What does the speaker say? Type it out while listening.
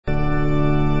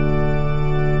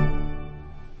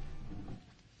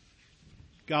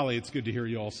Golly, it's good to hear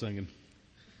you all singing.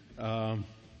 The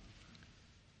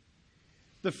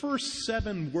first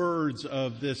 7 words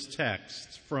of this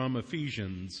text from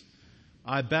Ephesians,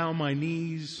 I bow my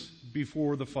knees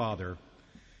before the Father,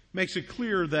 makes it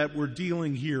clear that we're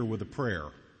dealing here with a prayer.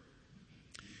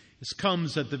 This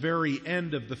comes at the very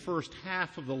end of the first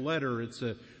half of the letter. It's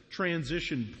a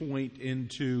transition point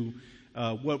into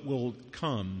what will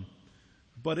come.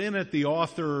 But in it, the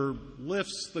author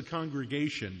lifts the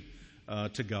congregation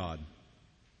to God.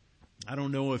 I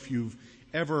don't know if you've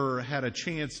ever had a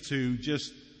chance to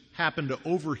just happen to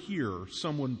overhear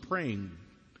someone praying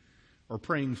or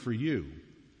praying for you.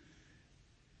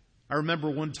 I remember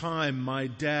one time my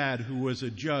dad, who was a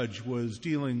judge, was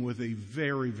dealing with a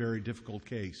very, very difficult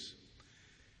case.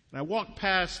 And I walked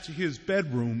past his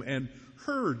bedroom and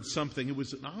heard something. It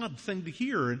was an odd thing to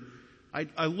hear. And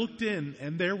I looked in,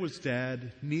 and there was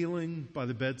Dad kneeling by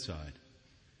the bedside,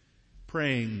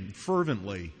 praying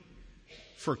fervently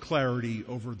for clarity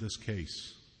over this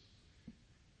case.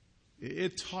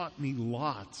 It taught me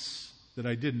lots that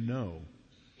I didn't know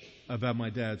about my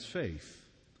dad's faith.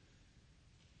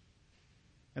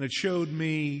 And it showed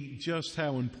me just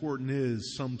how important it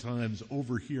is sometimes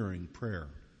overhearing prayer.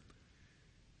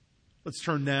 Let's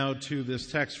turn now to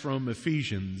this text from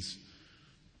Ephesians.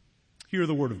 Hear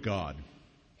the word of God.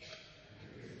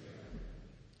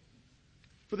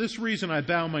 For this reason I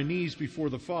bow my knees before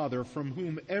the Father, from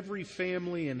whom every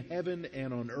family in heaven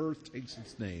and on earth takes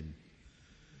its name.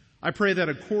 I pray that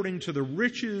according to the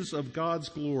riches of God's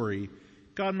glory,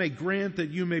 God may grant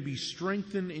that you may be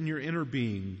strengthened in your inner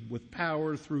being with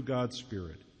power through God's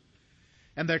Spirit,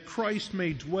 and that Christ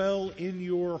may dwell in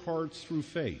your hearts through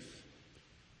faith,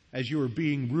 as you are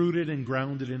being rooted and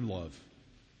grounded in love.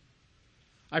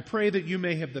 I pray that you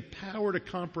may have the power to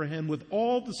comprehend with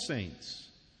all the saints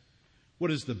what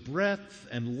is the breadth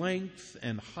and length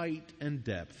and height and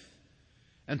depth,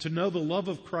 and to know the love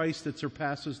of Christ that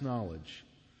surpasses knowledge,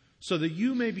 so that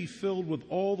you may be filled with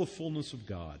all the fullness of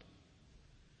God.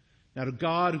 Now to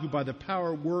God, who by the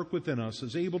power at work within us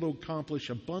is able to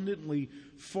accomplish abundantly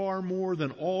far more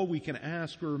than all we can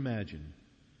ask or imagine,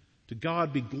 to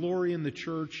God be glory in the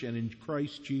church and in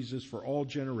Christ Jesus for all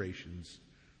generations,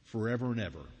 forever and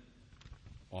ever.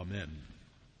 Amen.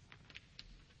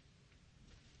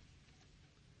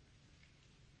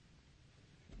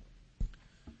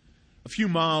 A few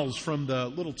miles from the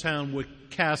little town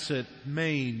Wicasset,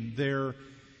 Maine, there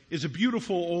is a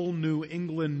beautiful old New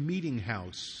England meeting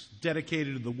house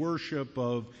dedicated to the worship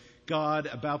of God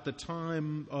about the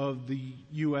time of the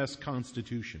U.S.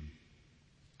 Constitution.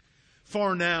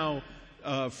 Far now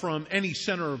from any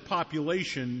center of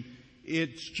population,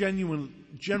 it's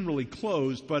generally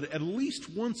closed, but at least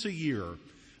once a year,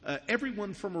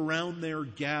 everyone from around there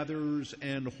gathers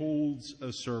and holds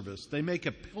a service. They make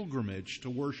a pilgrimage to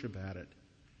worship at it.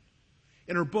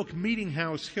 In her book, Meeting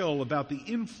House Hill, about the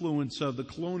influence of the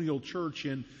colonial church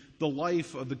in the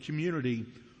life of the community,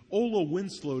 Ola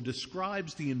Winslow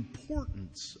describes the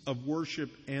importance of worship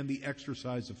and the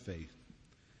exercise of faith.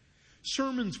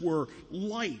 Sermons were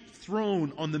light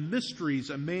thrown on the mysteries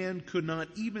a man could not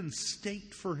even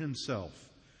state for himself,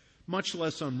 much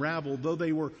less unravel, though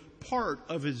they were part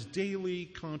of his daily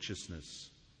consciousness.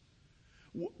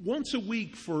 Once a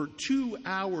week for 2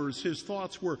 hours, his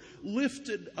thoughts were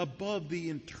lifted above the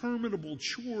interminable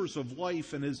chores of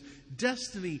life and his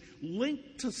destiny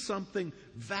linked to something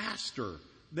vaster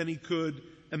than he could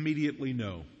immediately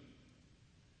know.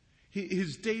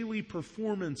 His daily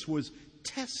performance was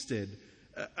tested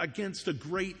against a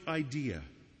great idea.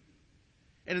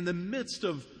 And in the midst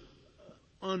of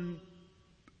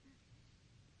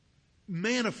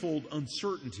manifold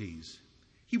uncertainties,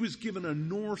 he was given a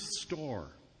North Star,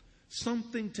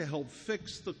 something to help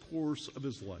fix the course of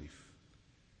his life.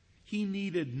 He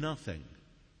needed nothing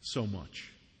so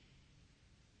much.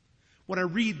 When I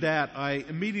read that, I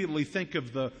immediately think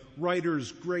of the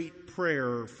writer's great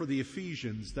prayer for the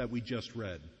Ephesians that we just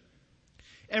read.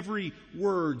 Every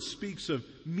word speaks of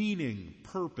meaning,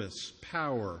 purpose,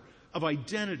 power, of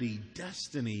identity,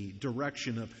 destiny,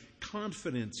 direction, of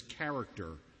confidence,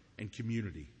 character, and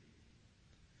community.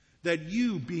 That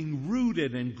you, being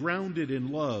rooted and grounded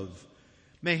in love,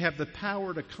 may have the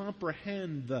power to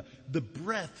comprehend the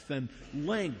breadth and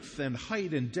length and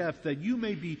height and depth, that you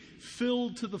may be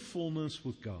filled to the fullness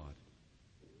with God.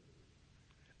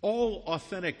 All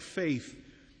authentic faith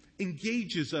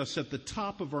engages us at the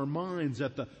top of our minds,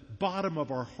 at the bottom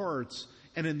of our hearts,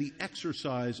 and in the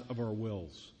exercise of our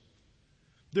wills.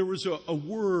 There was a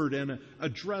word and an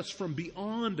address from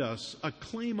beyond us, a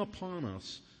claim upon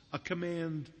us, a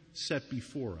command set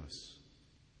before us.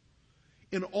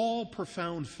 In all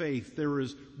profound faith, there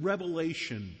is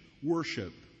revelation,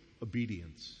 worship,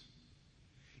 obedience.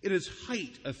 It is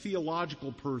height, a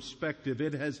theological perspective.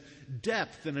 It has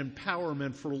depth and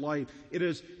empowerment for life. It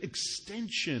is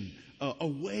extension, a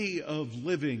way of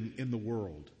living in the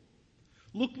world.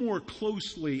 Look more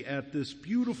closely at this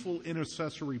beautiful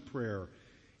intercessory prayer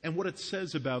and what it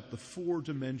says about the four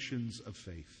dimensions of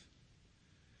faith.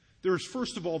 There is,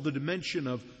 first of all, the dimension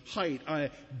of height. I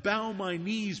bow my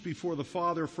knees before the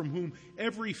Father, from whom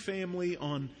every family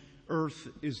on earth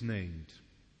is named.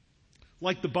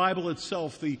 Like the Bible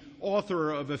itself, the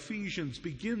author of Ephesians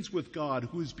begins with God,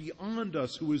 who is beyond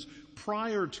us, who is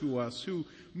prior to us, who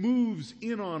moves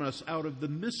in on us out of the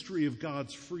mystery of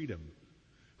God's freedom,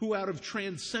 who out of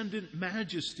transcendent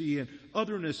majesty and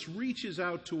otherness reaches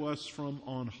out to us from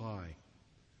on high.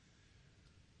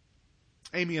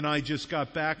 Amy and I just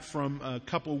got back from a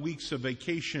couple weeks of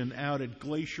vacation out at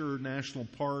Glacier National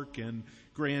Park and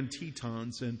Grand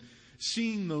Tetons, and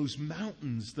seeing those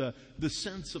mountains, the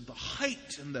sense of the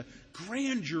height and the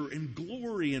grandeur and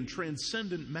glory and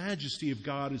transcendent majesty of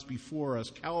God is before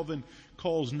us. Calvin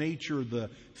calls nature the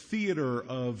theater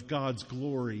of God's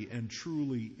glory, and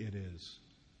truly it is.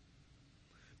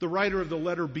 The writer of the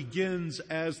letter begins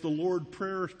as the Lord's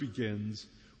Prayer begins,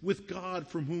 with God,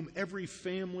 from whom every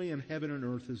family in heaven and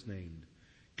earth is named.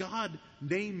 God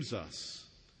names us.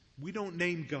 We don't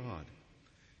name God.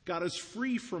 God is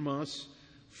free from us,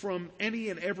 from any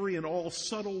and every and all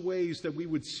subtle ways that we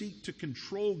would seek to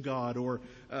control God or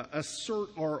assert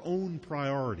our own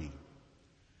priority.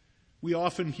 We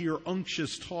often hear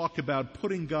unctuous talk about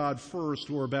putting God first,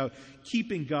 or about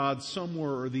keeping God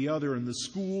somewhere or the other in the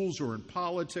schools or in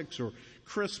politics or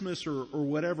Christmas or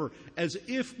whatever, as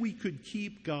if we could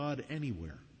keep God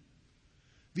anywhere.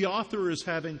 The author is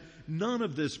having none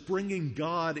of this bringing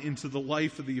God into the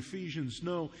life of the Ephesians.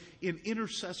 No, in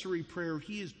intercessory prayer,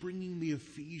 he is bringing the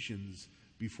Ephesians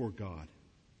before God.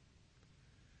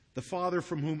 The Father,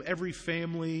 from whom every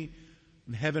family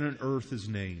in heaven and earth is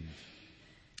named.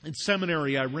 In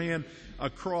seminary, I ran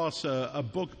across a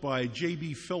book by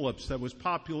J.B. Phillips that was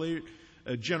popular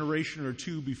a generation or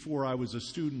two before I was a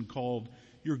student, called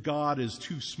Your God is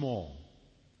Too Small.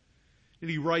 And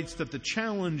he writes that the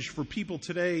challenge for people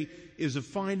today is of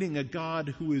finding a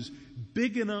God who is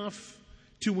big enough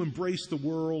to embrace the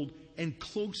world and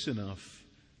close enough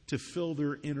to fill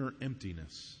their inner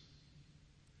emptiness.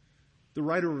 The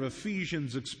writer of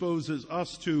Ephesians exposes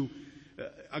us to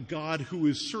a God who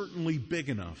is certainly big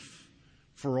enough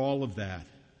for all of that.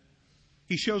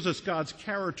 He shows us God's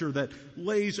character that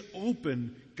lays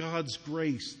open God's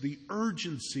grace, the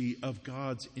urgency of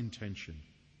God's intention.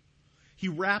 He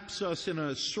wraps us in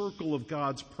a circle of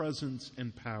God's presence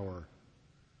and power.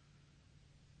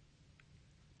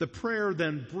 The prayer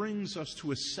then brings us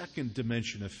to a second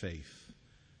dimension of faith.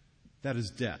 That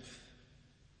is depth.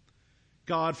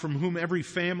 God, from whom every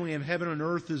family in heaven and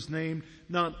earth is named,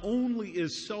 not only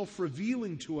is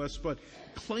self-revealing to us, but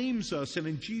claims us, and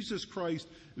in Jesus Christ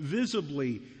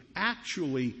visibly,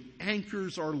 actually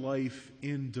anchors our life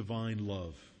in divine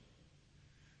love.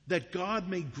 That God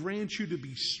may grant you to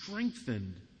be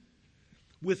strengthened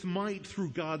with might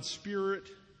through God's Spirit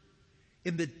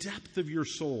in the depth of your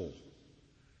soul.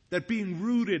 That being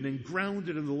rooted and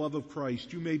grounded in the love of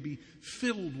Christ, you may be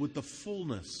filled with the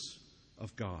fullness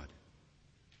of God.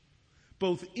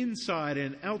 Both inside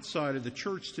and outside of the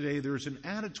church today, there's an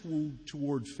attitude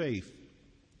toward faith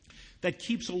that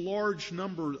keeps a large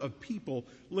number of people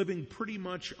living pretty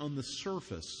much on the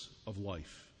surface of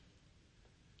life.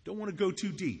 Don't want to go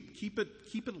too deep. Keep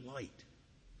it light.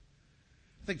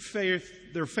 I think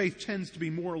their faith tends to be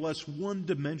more or less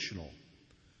one-dimensional.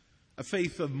 A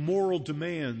faith of moral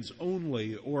demands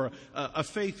only, or a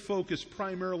faith focused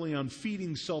primarily on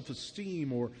feeding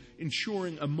self-esteem or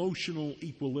ensuring emotional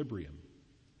equilibrium.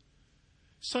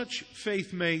 Such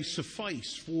faith may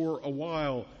suffice for a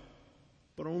while,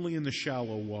 but only in the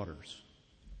shallow waters.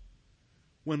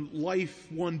 When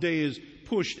life one day is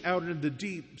pushed out into the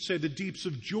deep, say the deeps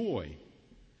of joy,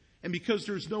 and because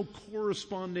there's no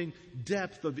corresponding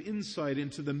depth of insight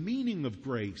into the meaning of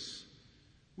grace,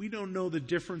 we don't know the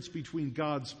difference between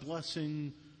God's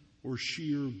blessing or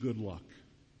sheer good luck.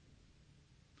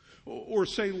 Or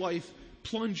say life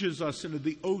plunges us into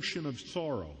the ocean of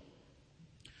sorrow,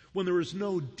 when there is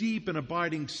no deep and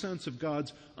abiding sense of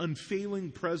God's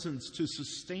unfailing presence to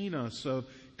sustain us, of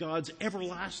God's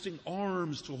everlasting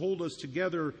arms to hold us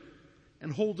together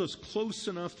and hold us close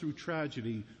enough through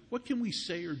tragedy. What can we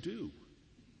say or do?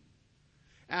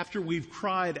 After we've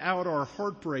cried out our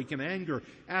heartbreak and anger,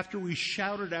 after we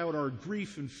shouted out our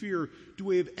grief and fear, do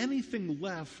we have anything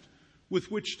left with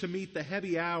which to meet the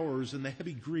heavy hours and the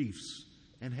heavy griefs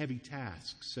and heavy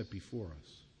tasks set before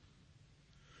us?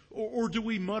 Or do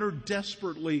we mutter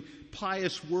desperately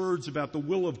pious words about the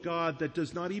will of God that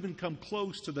does not even come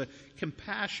close to the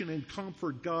compassion and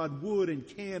comfort God would and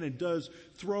can and does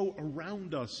throw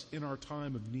around us in our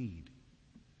time of need?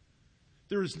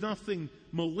 There is nothing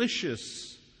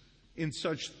malicious in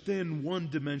such thin,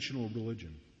 one-dimensional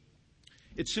religion.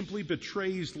 It simply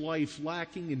betrays life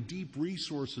lacking in deep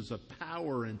resources of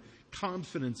power and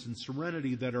confidence and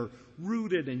serenity that are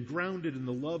rooted and grounded in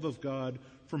the love of God,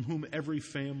 from whom every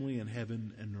family in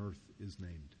heaven and earth is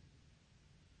named.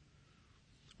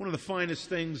 One of the finest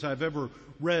things I've ever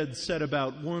read said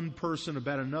about one person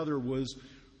about another was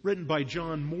written by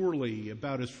John Morley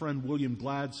about his friend William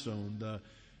Gladstone,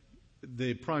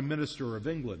 the Prime Minister of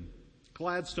England.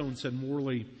 Gladstone, said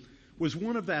Morley, was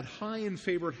one of that high and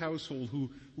favored household who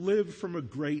lived from a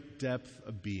great depth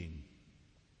of being.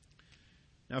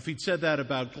 Now, if he'd said that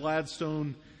about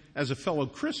Gladstone as a fellow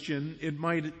Christian, it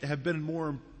might have been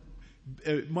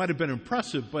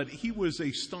impressive, but he was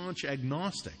a staunch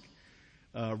agnostic,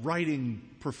 writing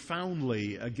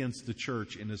profoundly against the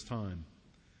church in his time.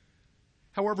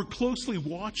 However, closely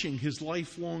watching his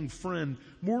lifelong friend,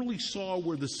 Morley saw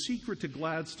where the secret to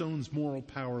Gladstone's moral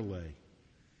power lay.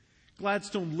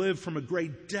 Gladstone lived from a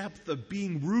great depth of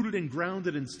being rooted and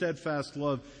grounded in steadfast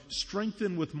love,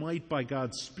 strengthened with might by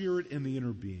God's Spirit in the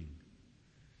inner being.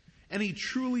 Any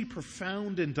truly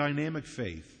profound and dynamic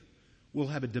faith will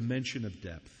have a dimension of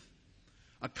depth,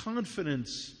 a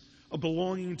confidence of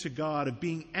belonging to God, of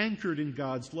being anchored in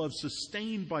God's love,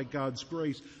 sustained by God's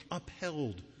grace,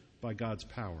 upheld by God's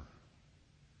power.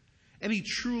 Any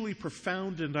truly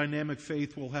profound and dynamic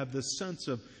faith will have this sense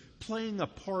of playing a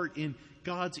part in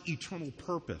God's eternal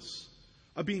purpose,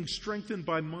 of being strengthened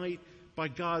by might by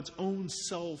God's own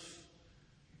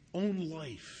own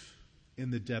life in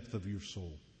the depth of your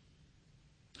soul.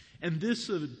 And this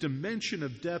dimension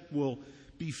of depth will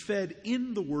be fed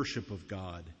in the worship of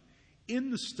God, in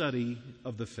the study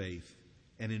of the faith,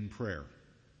 and in prayer.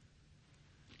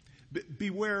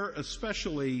 Beware,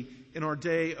 especially in our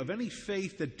day, of any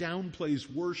faith that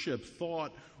downplays worship,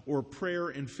 thought, or prayer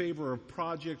in favor of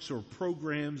projects or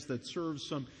programs that serve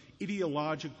some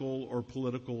ideological or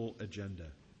political agenda.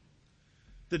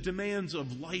 The demands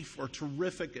of life are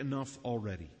terrific enough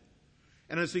already.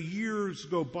 And as the years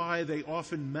go by, they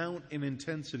often mount in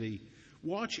intensity.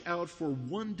 Watch out for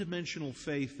one-dimensional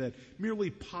faith that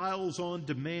merely piles on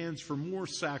demands for more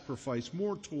sacrifice,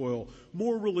 more toil,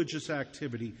 more religious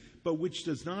activity, but which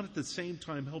does not at the same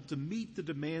time help to meet the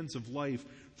demands of life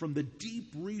from the deep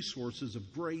resources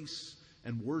of grace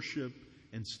and worship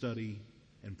and study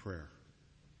and prayer.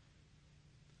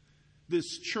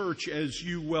 This church, as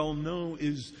you well know,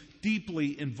 is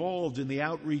deeply involved in the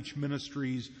outreach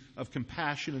ministries of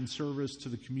compassion and service to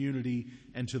the community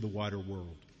and to the wider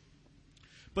world.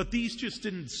 But these just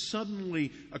didn't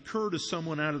suddenly occur to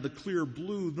someone out of the clear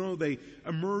blue. No, they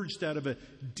emerged out of a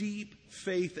deep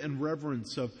faith and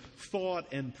reverence of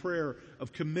thought and prayer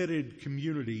of committed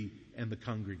community and the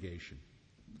congregation.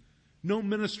 No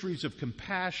ministries of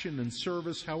compassion and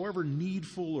service, however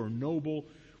needful or noble,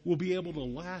 will be able to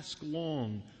last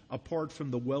long apart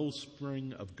from the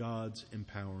wellspring of God's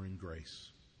empowering grace.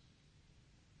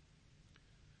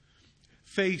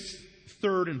 Faith's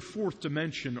third and fourth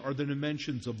dimension are the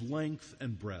dimensions of length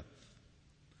and breadth.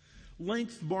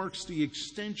 Length marks the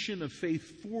extension of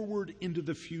faith forward into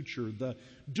the future, the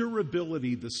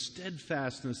durability, the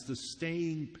steadfastness, the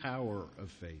staying power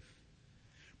of faith.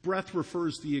 Breadth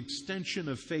refers to the extension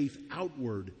of faith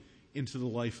outward into the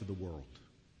life of the world.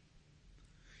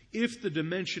 If the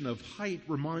dimension of height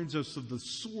reminds us of the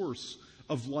source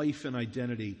of life and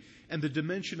identity, and the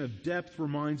dimension of depth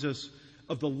reminds us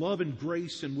of the love and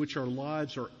grace in which our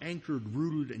lives are anchored,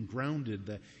 rooted, and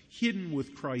grounded, hidden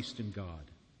with Christ in God,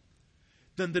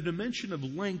 then the dimension of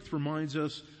length reminds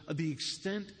us of the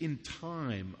extent in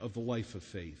time of the life of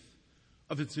faith,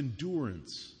 of its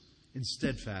endurance and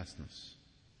steadfastness.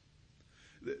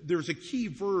 There's a key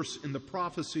verse in the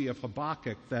prophecy of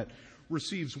Habakkuk that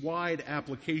receives wide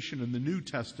application in the New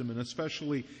Testament,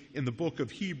 especially in the book of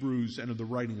Hebrews and in the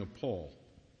writing of Paul.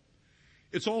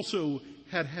 It's also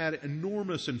had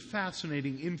enormous and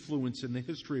fascinating influence in the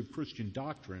history of Christian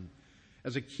doctrine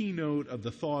as a keynote of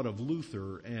the thought of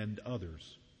Luther and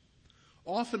others.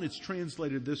 Often it's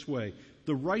translated this way: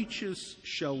 the righteous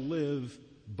shall live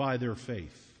by their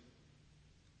faith.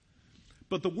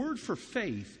 But the word for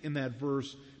faith in that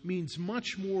verse means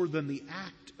much more than the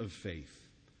act of faith,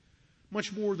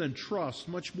 much more than trust,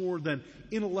 much more than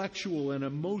intellectual and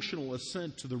emotional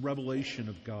assent to the revelation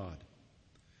of God.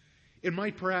 It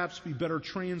might perhaps be better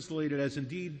translated, as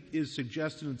indeed is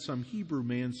suggested in some Hebrew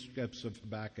manuscripts of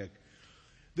Habakkuk,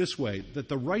 this way, that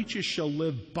the righteous shall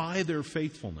live by their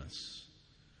faithfulness,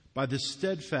 by the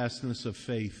steadfastness of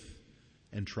faith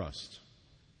and trust.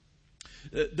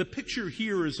 The picture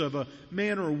here is of a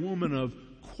man or a woman of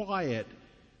quiet,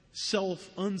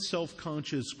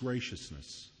 unself-conscious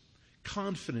graciousness,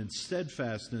 confidence,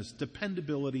 steadfastness,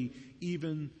 dependability,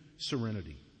 even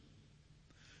serenity.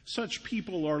 Such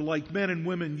people are like men and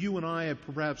women you and I have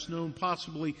perhaps known,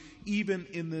 possibly even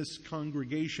in this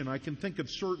congregation. I can think of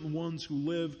certain ones who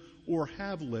live or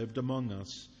have lived among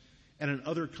us and in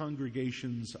other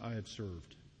congregations I have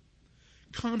served.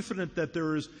 Confident that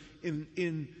there is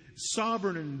in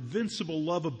sovereign and invincible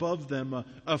love above them,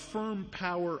 a firm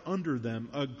power under them,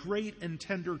 a great and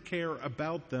tender care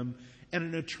about them, and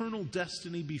an eternal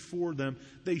destiny before them.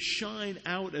 They shine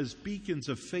out as beacons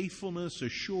of faithfulness,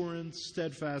 assurance,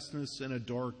 steadfastness in a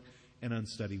dark and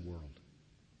unsteady world.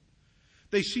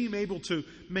 They seem able to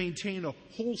maintain a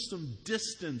wholesome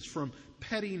distance from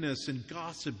pettiness and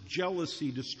gossip, jealousy,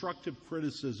 destructive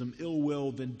criticism, ill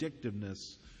will,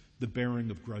 vindictiveness, the bearing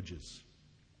of grudges.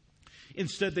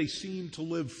 Instead, they seem to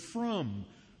live from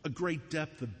a great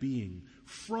depth of being,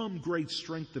 from great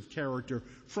strength of character,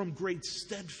 from great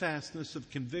steadfastness of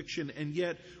conviction, and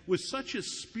yet with such a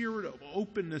spirit of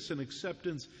openness and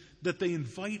acceptance that they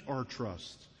invite our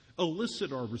trust,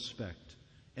 elicit our respect,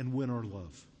 and win our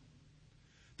love.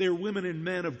 They are women and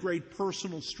men of great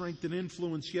personal strength and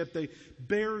influence, yet they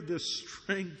bear this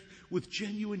strength with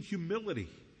genuine humility,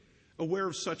 aware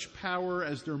of such power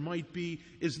as there might be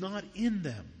is not in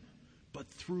them, but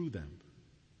through them.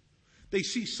 They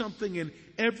see something in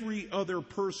every other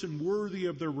person worthy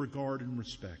of their regard and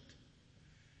respect.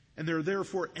 And they're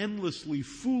therefore endlessly,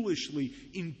 foolishly,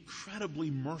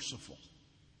 incredibly merciful.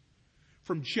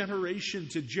 From generation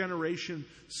to generation,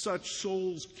 such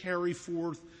souls carry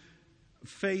forth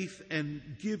faith and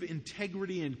give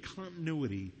integrity and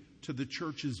continuity to the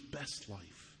church's best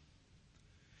life.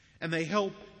 And they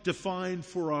help define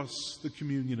for us the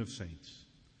communion of saints,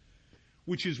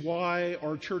 which is why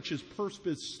our church's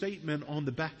purpose statement on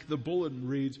the back of the bulletin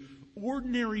reads,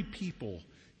 "Ordinary people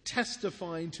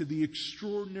testifying to the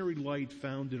extraordinary light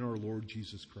found in our Lord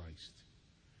Jesus Christ."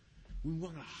 We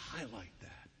want to highlight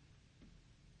that.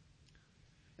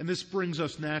 And this brings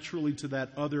us naturally to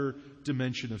that other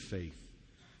dimension of faith,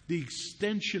 the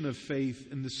extension of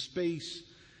faith in the space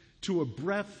to a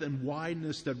breadth and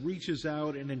wideness that reaches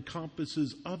out and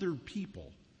encompasses other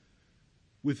people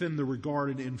within the regard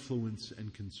and influence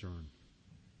and concern.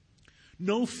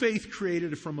 No faith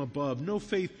created from above, no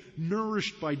faith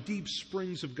nourished by deep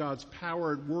springs of God's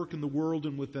power at work in the world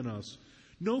and within us,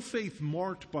 no faith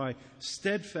marked by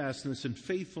steadfastness and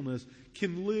faithfulness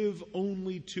can live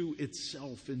only to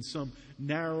itself in some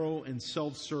narrow and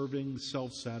self-serving,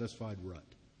 self-satisfied rut.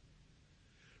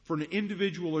 For an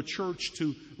individual or church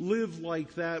to live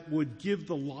like that would give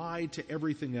the lie to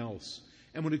everything else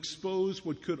and would expose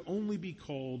what could only be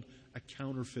called a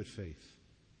counterfeit faith.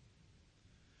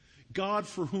 God,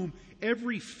 for whom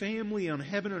every family on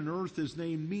heaven and earth is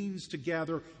named, means to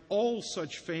gather all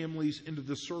such families into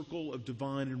the circle of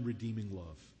divine and redeeming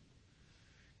love.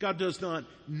 God does not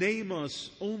name us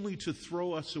only to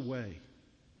throw us away.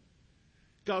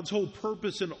 God's whole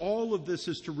purpose in all of this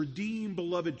is to redeem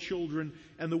beloved children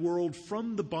and the world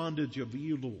from the bondage of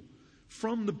evil,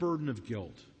 from the burden of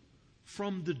guilt,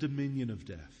 from the dominion of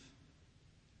death.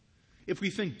 If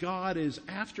we think God is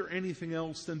after anything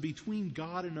else, then between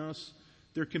God and us,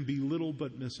 there can be little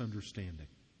but misunderstanding.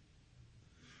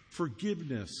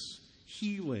 Forgiveness,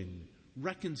 healing,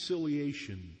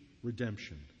 reconciliation,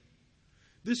 redemption.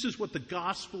 This is what the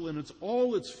gospel in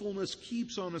all its fullness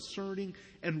keeps on asserting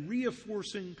and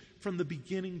reinforcing from the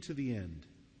beginning to the end.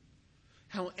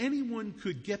 How anyone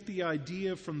could get the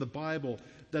idea from the Bible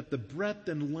that the breadth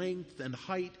and length and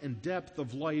height and depth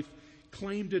of life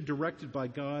claimed and directed by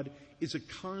God is a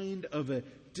kind of a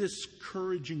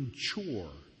discouraging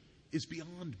chore is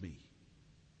beyond me.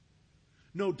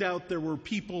 No doubt there were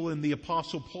people in the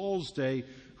Apostle Paul's day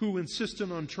who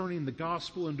insisted on turning the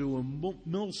gospel into a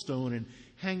millstone and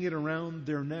hanging it around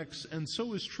their necks, and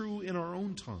so is true in our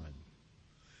own time.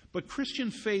 But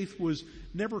Christian faith was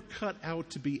never cut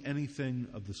out to be anything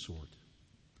of the sort.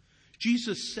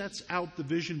 Jesus sets out the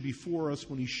vision before us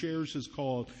when he shares his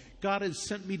call. God has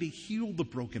sent me to heal the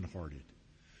brokenhearted,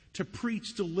 to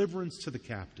preach deliverance to the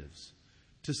captives,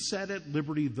 to set at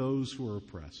liberty those who are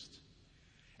oppressed.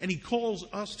 And he calls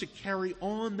us to carry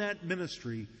on that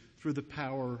ministry through the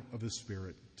power of his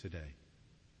Spirit today.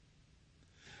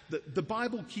 The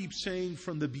Bible keeps saying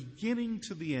from the beginning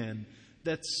to the end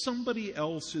that somebody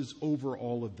else is over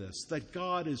all of this, that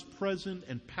God is present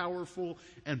and powerful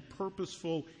and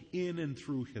purposeful in and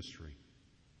through history.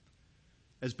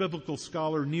 As biblical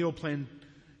scholar Neil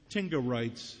Plantinga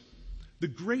writes, the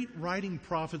great writing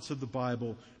prophets of the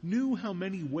Bible knew how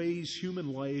many ways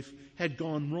human life had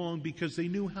gone wrong because they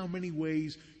knew how many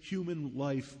ways human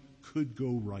life could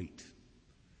go right.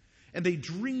 And they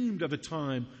dreamed of a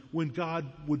time when God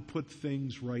would put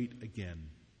things right again.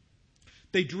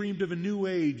 They dreamed of a new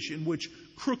age in which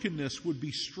crookedness would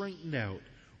be straightened out,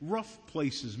 rough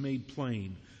places made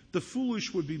plain, the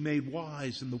foolish would be made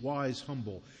wise and the wise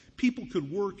humble. People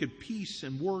could work at peace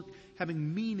and work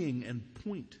having meaning and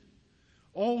point.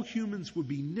 All humans would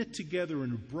be knit together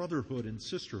in brotherhood and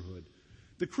sisterhood.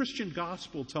 The Christian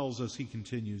gospel tells us, he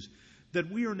continues, that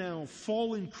we are now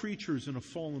fallen creatures in a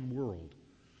fallen world,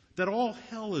 that all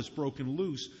hell is broken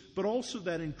loose, but also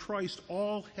that in Christ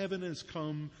all heaven has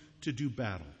come to do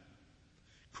battle.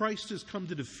 Christ has come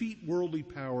to defeat worldly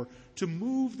power, to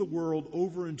move the world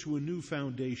over into a new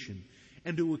foundation,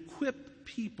 and to equip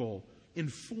people,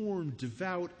 informed,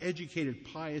 devout, educated,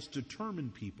 pious,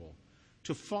 determined people,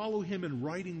 to follow him in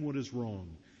righting what is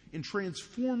wrong, in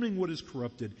transforming what is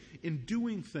corrupted, in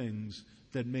doing things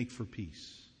that make for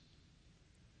peace.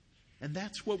 And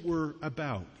that's what we're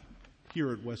about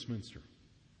here at Westminster.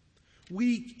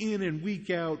 Week in and week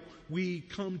out, we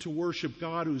come to worship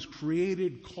God who has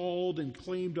created, called, and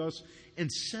claimed us and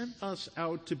sent us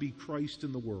out to be Christ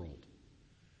in the world.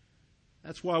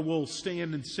 That's why we'll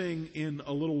stand and sing in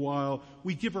a little while.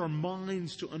 We give our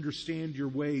minds to understand your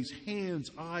ways, hands,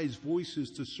 eyes,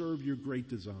 voices to serve your great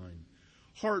design,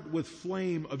 heart with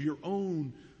flame of your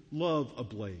own love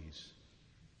ablaze,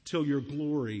 till your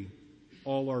glory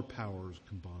all our powers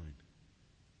combine.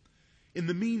 In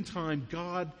the meantime,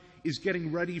 God is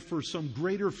getting ready for some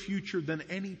greater future than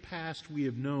any past we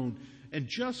have known. And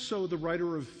just so the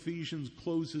writer of Ephesians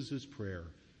closes his prayer.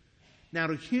 Now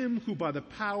to him who by the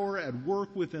power at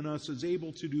work within us is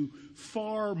able to do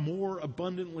far more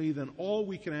abundantly than all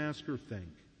we can ask or think.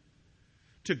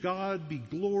 To God be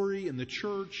glory in the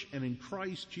church and in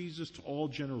Christ Jesus to all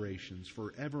generations,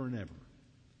 forever and ever.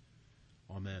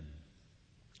 Amen.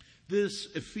 This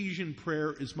Ephesian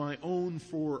prayer is my own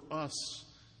for us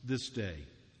this day,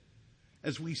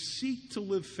 as we seek to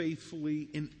live faithfully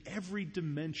in every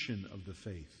dimension of the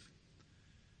faith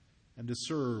and to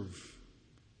serve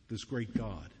this great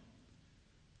God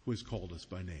who has called us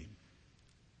by name.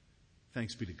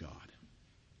 Thanks be to God.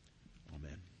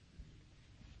 Amen.